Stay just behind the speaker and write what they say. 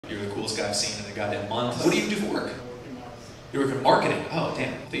you're the coolest guy I've seen in a goddamn month. What do you do for work? You work in marketing. Oh,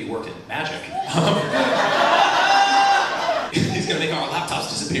 damn. I thought you worked in magic. He's gonna make our laptops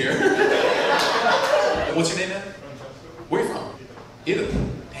disappear. What's your name, man? Where are you from? Italy.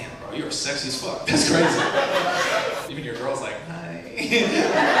 Damn, bro, you're sexy as fuck. That's crazy. Even your girl's like, hi.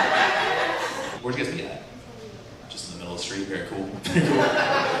 Where'd you guys meet at? Just in the middle of the street. Very cool. Very cool.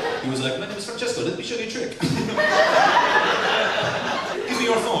 He was like, my name is Francesco. Let me show you a trick. Give me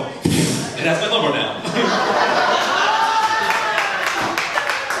your phone. It has my number now.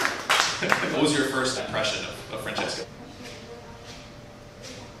 What was your first impression of Francesco?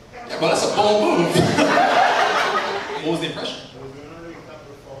 Yeah, but that's a bold move. What was the impression?